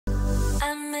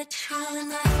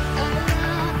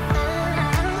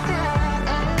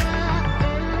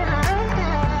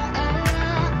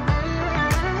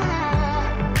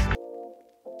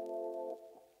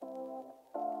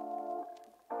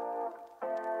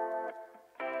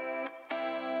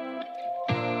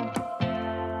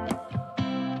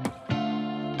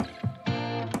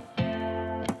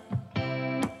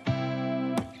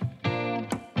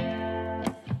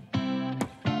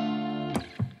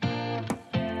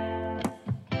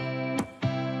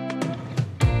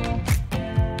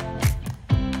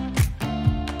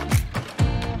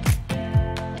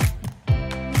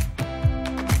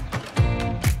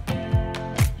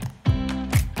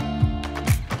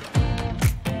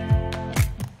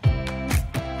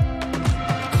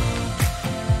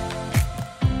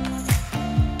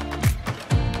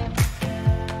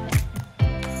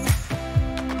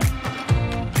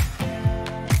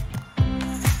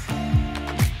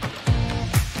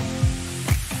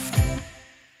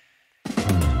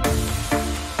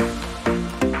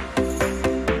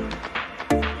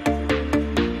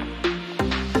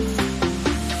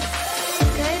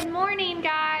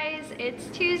It's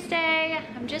Tuesday.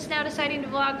 I'm just now deciding to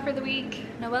vlog for the week.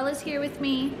 Noelle is here with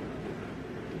me.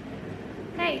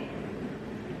 Hey.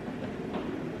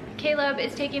 Caleb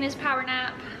is taking his power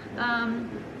nap.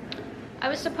 I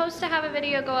was supposed to have a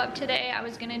video go up today. I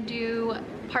was gonna do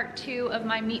part 2 of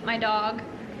my Meet My Dog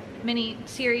mini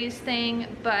series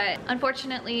thing, but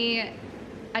unfortunately,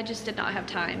 I just did not have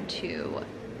time to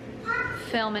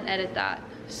film and edit that.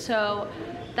 So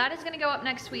that is gonna go up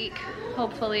next week,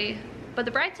 hopefully. But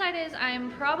the bright side is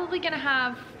I'm probably gonna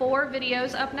have 4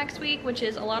 videos up next week, which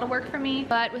is a lot of work for me.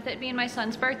 But with it being my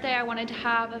son's birthday, I wanted to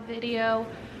have a video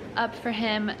up for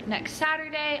him next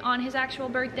Saturday on his actual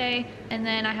birthday. And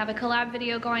then I have a collab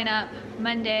video going up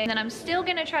Monday. And then I'm still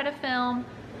gonna try to film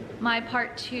my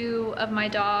part 2 of my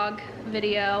dog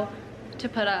video to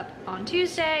put up on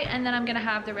Tuesday. And then I'm gonna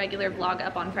have the regular vlog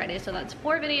up on Friday. So that's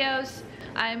 4 videos.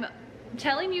 I'm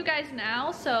telling you guys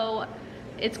now, so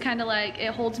it's kind of like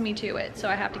it holds me to it, so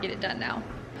I have to get it done now.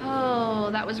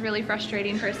 Oh, that was really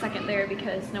frustrating for a second there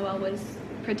because Noelle was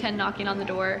pretend knocking on the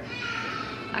door,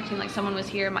 acting like someone was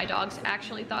here. My dogs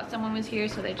actually thought someone was here,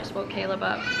 so they just woke Caleb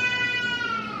up.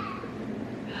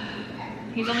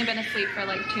 He's only been asleep for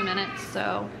like 2 minutes,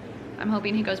 so I'm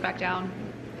hoping he goes back down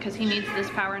because he needs this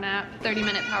power nap,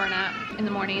 30-minute power nap in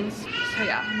the mornings. So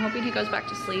yeah, I'm hoping he goes back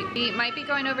to sleep. We might be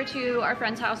going over to our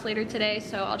friend's house later today,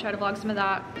 so I'll try to vlog some of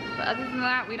that. But other than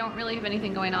that, we don't really have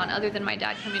anything going on other than my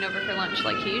dad coming over for lunch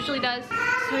like he usually does.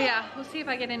 So yeah, we'll see if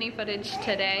I get any footage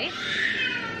today.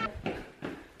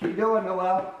 Keep going,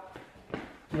 Noelle.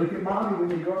 Look at mommy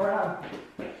when you go around.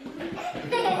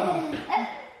 Yeah.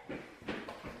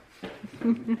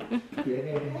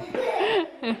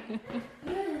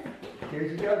 Here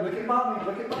you go. Look at mommy.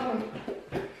 Look at mommy.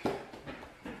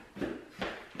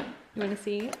 You want to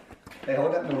see? Hey,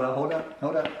 hold up, Noelle. Hold up.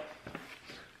 Hold up.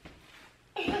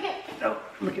 No,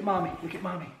 look at mommy. Look at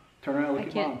mommy. Turn around. Look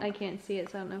at mom. I can't see it,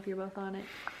 so I don't know if you're both on it.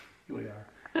 We are.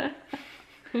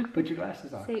 Put your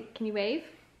glasses on. Say, can you wave?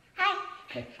 Hi.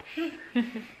 Okay.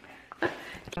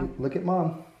 Look at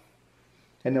mom.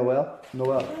 Hey, Noelle.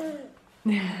 Noelle.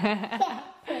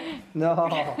 No.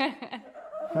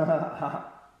 That's not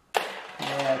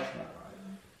right.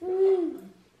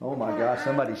 Oh my gosh,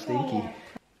 somebody's stinky.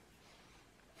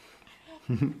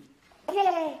 You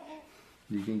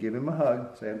can give him a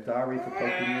hug. Say, I'm sorry for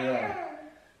poking your eye.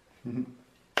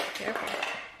 Careful.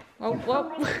 Oh,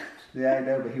 whoa. Yeah, I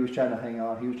know, but he was trying to hang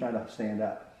on. He was trying to stand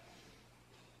up.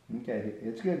 Okay,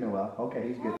 it's good, Noelle. Okay,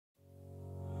 he's good.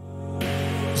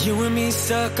 You and me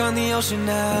stuck on the ocean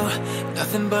now.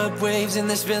 Nothing but waves and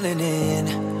they're spilling in.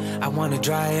 I wanna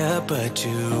dry up, but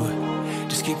you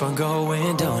just keep on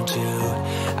going, don't you?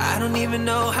 I don't even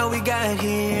know how we got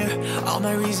here. All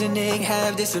my reasoning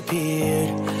have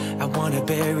disappeared. I wanna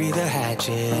bury the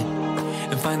hatchet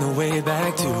and find the way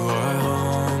back to our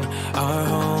home, our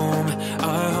home,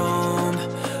 our home.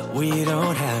 We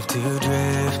don't have to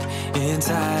drift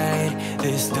inside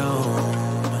this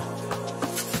dome.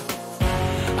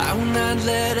 I will not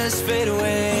let us fade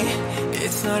away.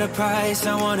 It's not a price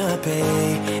I wanna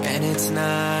pay, and it's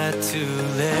not too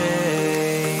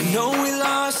late. No, we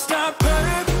lost our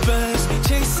purpose,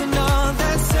 chasing all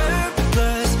that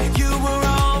surplus. You were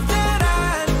all that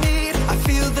I need. I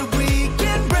feel that we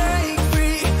can break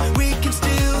free. We can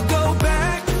still go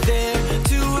back there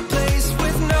to a place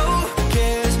with no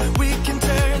cares. We can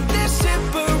turn this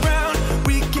ship around.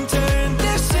 We can turn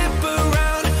this ship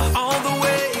around all the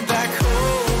way back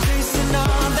home. Chasing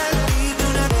all that we do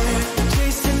not have.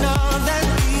 Chasing all that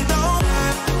we don't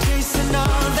have. Chasing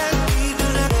all that we do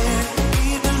not have.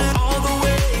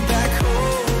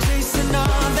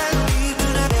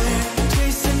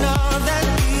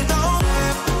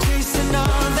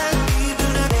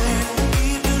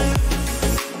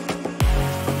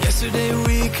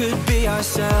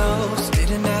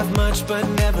 didn't have much, but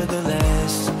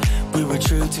nevertheless, we were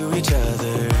true to each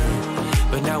other.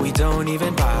 But now we don't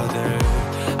even bother.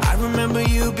 I remember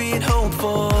you being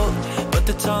hopeful, but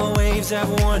the tall waves have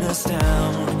worn us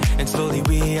down, and slowly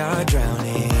we are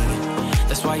drowning.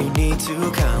 That's why you need to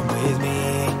come with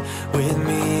me, with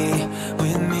me,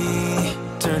 with me.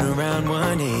 Turn around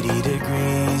 180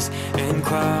 degrees and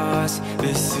cross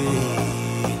the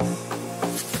sea.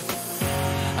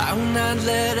 I will not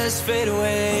let us fade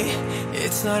away.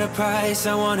 It's not a price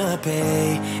I wanna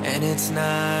pay, and it's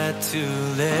not too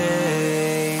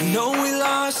late. No, we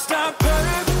lost our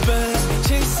purpose,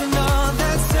 chasing all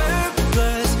that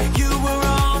surplus. You were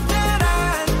all that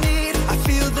I need. I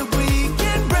feel that we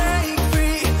can break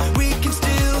free. We can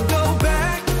still go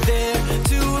back there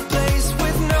to a place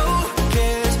with no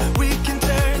cares. We can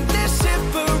turn this ship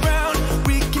around.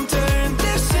 We can turn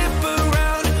this ship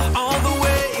around all the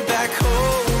way back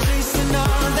home. Chasing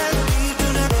all that we do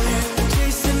not have,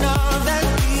 chasing all that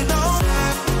we don't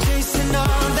have, chasing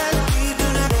all that we do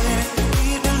not have, we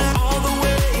do not, all the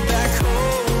way back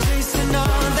home. Chasing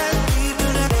all that we do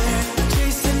not have,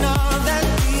 chasing all that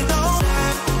we don't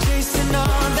have, chasing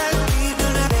all that we do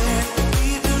not have, we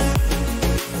do not.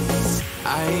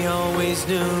 I always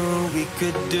knew we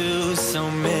could do so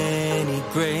many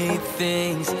great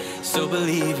things, so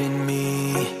believe in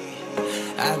me,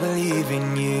 I believe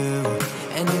in you,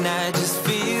 and I just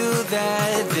feel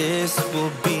that this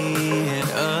will be an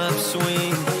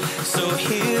upswing, so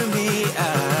hear me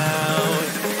out.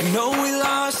 No, we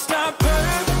lost our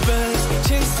purpose,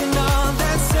 chasing all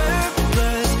that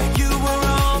surplus. You were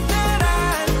all that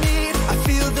I need. I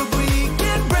feel that we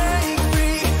can break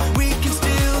free. We can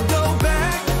still go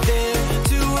back there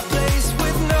to a place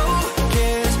with no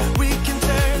cares. We can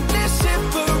turn this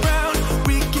ship around.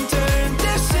 We can turn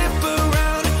this ship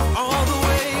around all the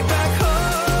way back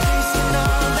home. Chasing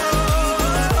all that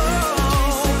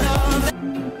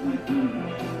we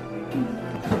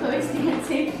Chloe's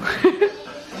dancing.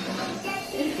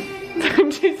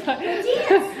 She's like,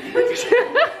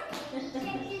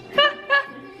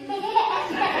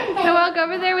 I walk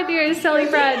over there with your silly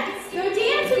friend. Go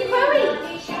dance with Chloe.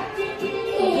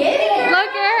 Get it, girl.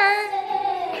 Look at her.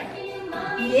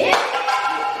 Yeah.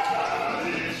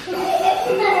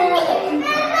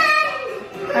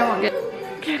 I won't get.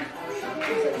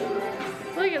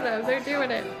 Look at them, they're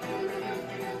doing it.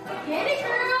 Get it,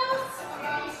 girls.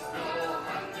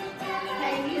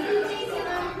 Hey, you do Daisy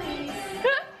alone, please.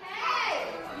 Hey,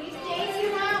 leave Daisy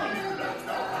alone.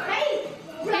 Hey,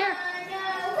 run away.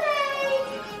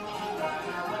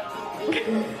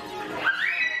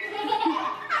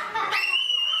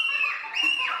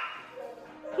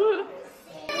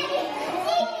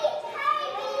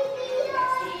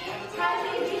 Hi,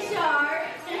 baby shark.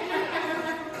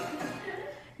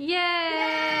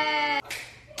 Yay!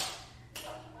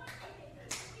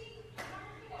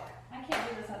 I can't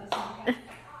do this on the same.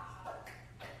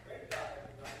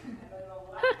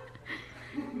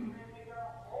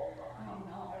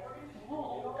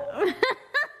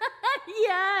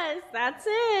 Yes, that's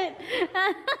it.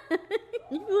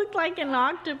 You look like an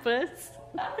octopus.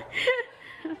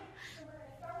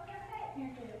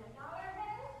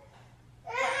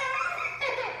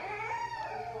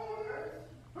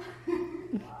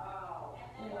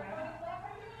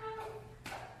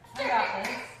 I got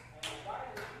this.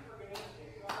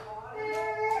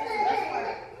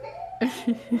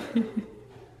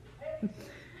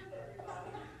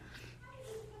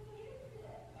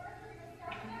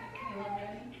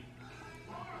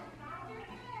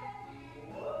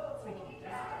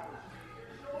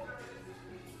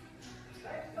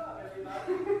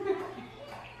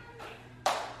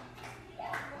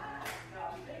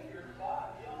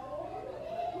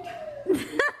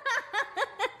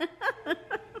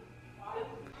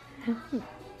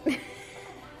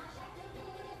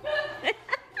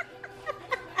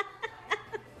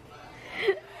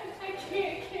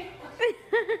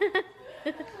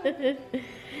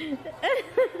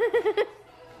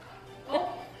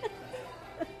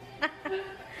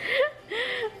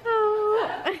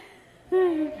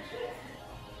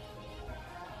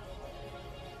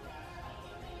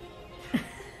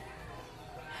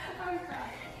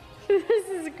 This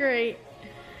is great.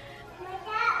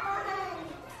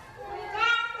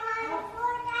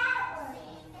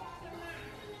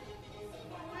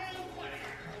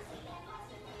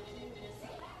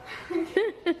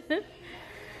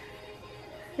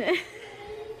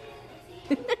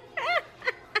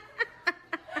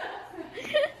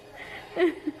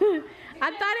 I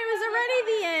thought it was already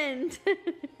the end.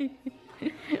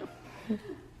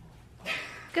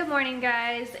 Good morning,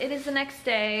 guys. It is the next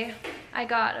day. I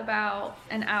got about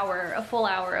an hour, a full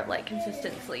hour of like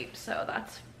consistent sleep, so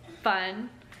that's fun.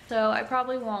 So I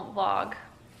probably won't vlog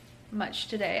much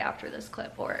today after this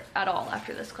clip, or at all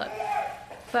after this clip.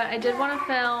 But I did want to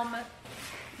film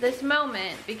this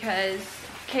moment because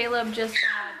Caleb just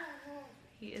had,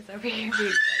 he is over here.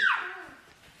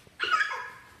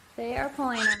 They are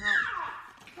pulling on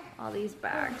all these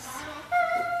bags.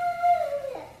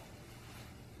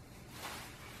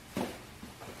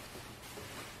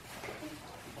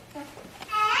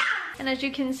 And as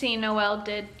you can see, Noelle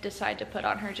did decide to put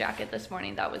on her jacket this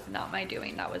morning. That was not my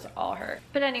doing, that was all her.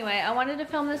 But anyway, I wanted to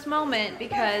film this moment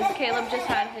because Caleb just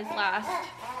had his last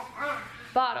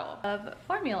bottle of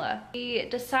formula. He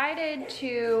decided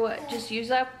to just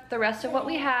use up the rest of what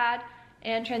we had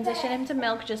and transition him to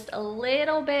milk just a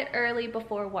little bit early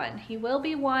before 1. He will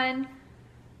be 1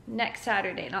 next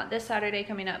Saturday, not this Saturday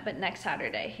coming up, but next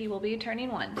Saturday. He will be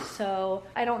turning 1. So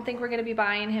I don't think we're gonna be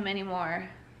buying him any more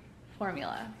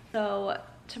formula. So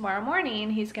tomorrow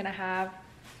morning he's gonna have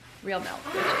real milk,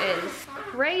 which is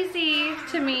crazy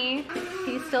to me.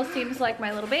 He still seems like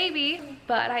my little baby,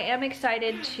 but I am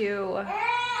excited to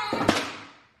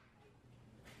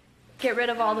get rid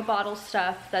of all the bottle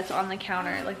stuff that's on the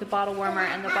counter, like the bottle warmer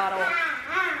and the bottle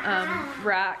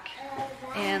rack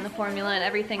and the formula and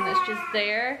everything that's just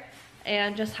there,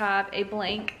 and just have a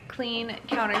blank, clean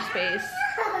counter space.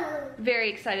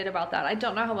 Very excited about that. I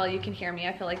don't know how well you can hear me.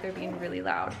 I feel like they're being really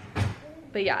loud.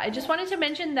 But yeah, I just wanted to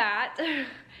mention that.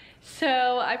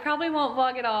 So I probably won't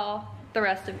vlog at all the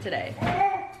rest of today.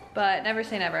 But never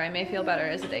say never. I may feel better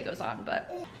as the day goes on.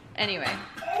 But anyway,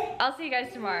 I'll see you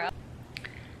guys tomorrow.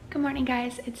 Good morning,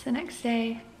 guys. It's the next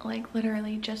day. Like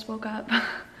literally just woke up.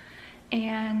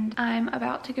 And I'm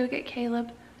about to go get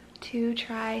Caleb to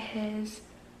try his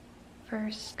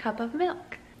first cup of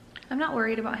milk. I'm not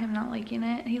worried about him not liking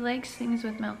it. He likes things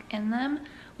with milk in them.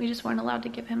 We just weren't allowed to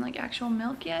give him like actual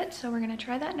milk yet, so we're gonna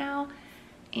try that now.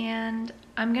 And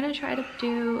I'm gonna try to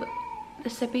do the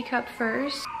sippy cup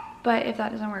first, but if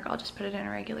that doesn't work, I'll just put it in a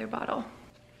regular bottle.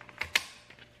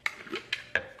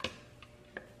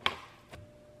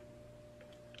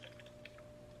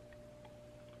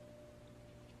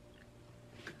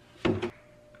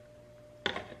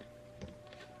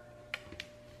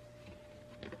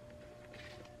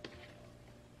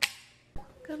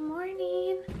 Good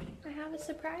morning. I have a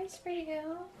surprise for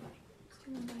you.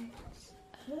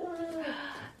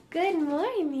 Good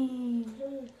morning.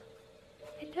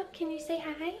 Hello, can you say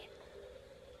hi?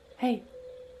 Hey.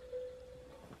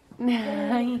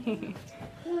 Nice.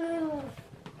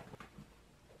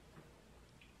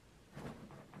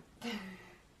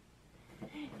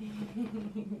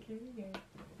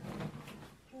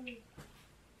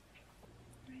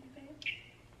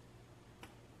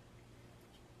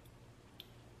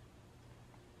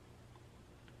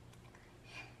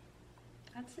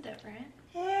 That's different.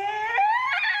 Here,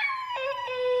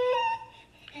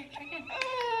 try again.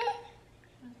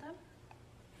 Want them?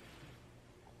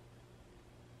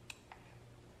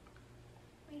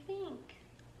 What do you think?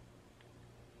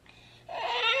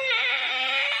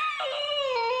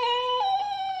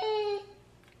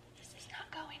 This is not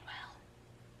going well.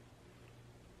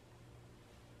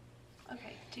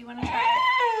 Okay, do you want to try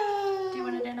it? Do you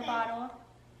want it in a bottle?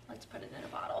 Let's put it in a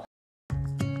bottle.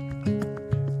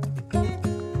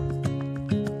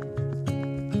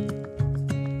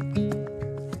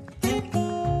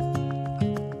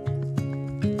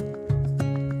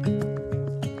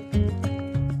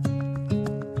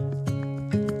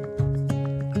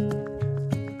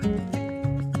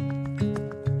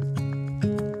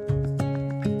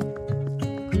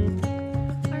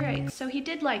 He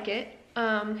did like it.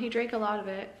 He drank a lot of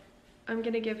it. I'm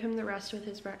gonna give him the rest with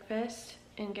his breakfast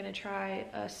and gonna try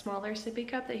a smaller sippy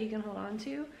cup that he can hold on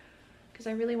to, because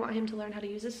I really want him to learn how to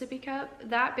use a sippy cup.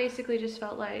 That basically just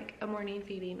felt like a morning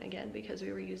feeding again because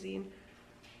we were using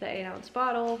the 8-ounce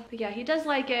bottle. But yeah, he does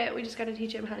like it. We just gotta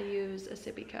teach him how to use a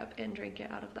sippy cup and drink it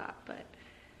out of that. But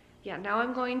yeah, now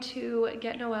I'm going to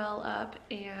get Noelle up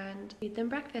and feed them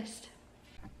breakfast.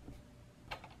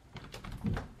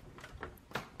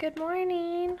 Good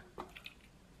morning.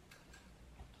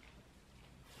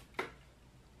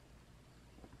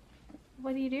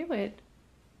 What are you doing?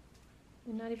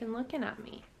 You're not even looking at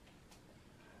me.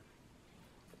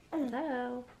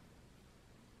 Hello.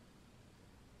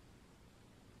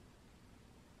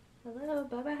 Hello,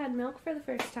 Bubba had milk for the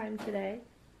first time today.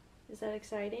 Is that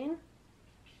exciting?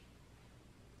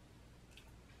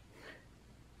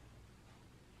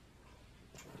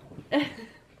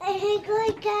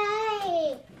 Good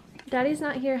guy. Daddy's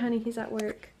not here, honey. He's at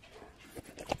work.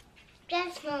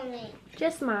 Just mommy.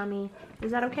 Just mommy.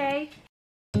 Is that okay?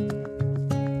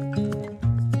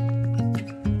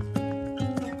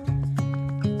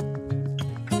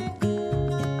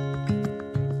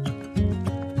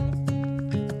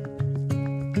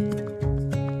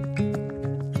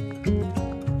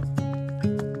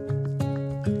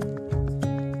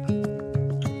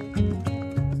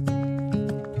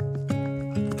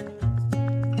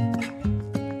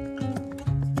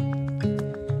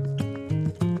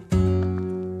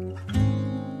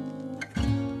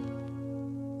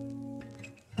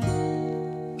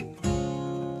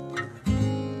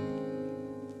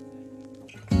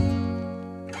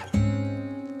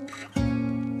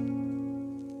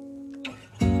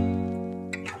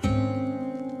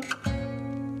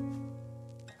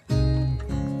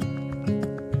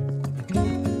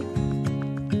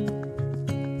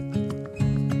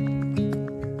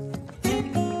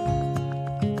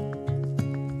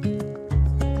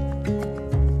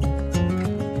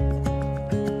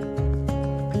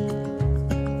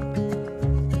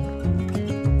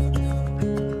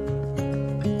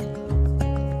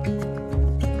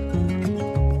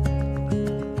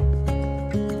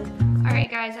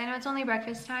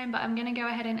 breakfast time, but I'm gonna go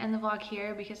ahead and end the vlog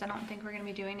here because I don't think we're gonna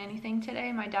be doing anything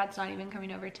today. My dad's not even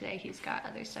coming over today. He's got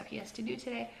other stuff he has to do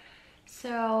today.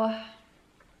 So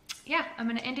yeah, I'm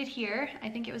gonna end it here. I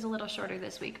think it was a little shorter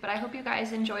this week, but I hope you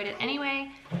guys enjoyed it anyway.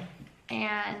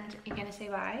 And you're gonna say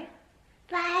bye?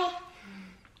 Bye.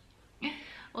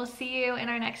 We'll see you in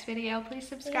our next video. Please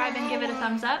subscribe and give it a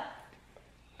thumbs up.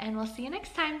 And we'll see you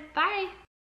next time. Bye.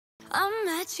 I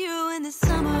met you in the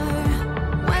summer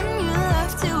when you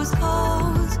left, it was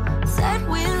cold. Said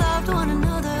we loved one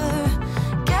another.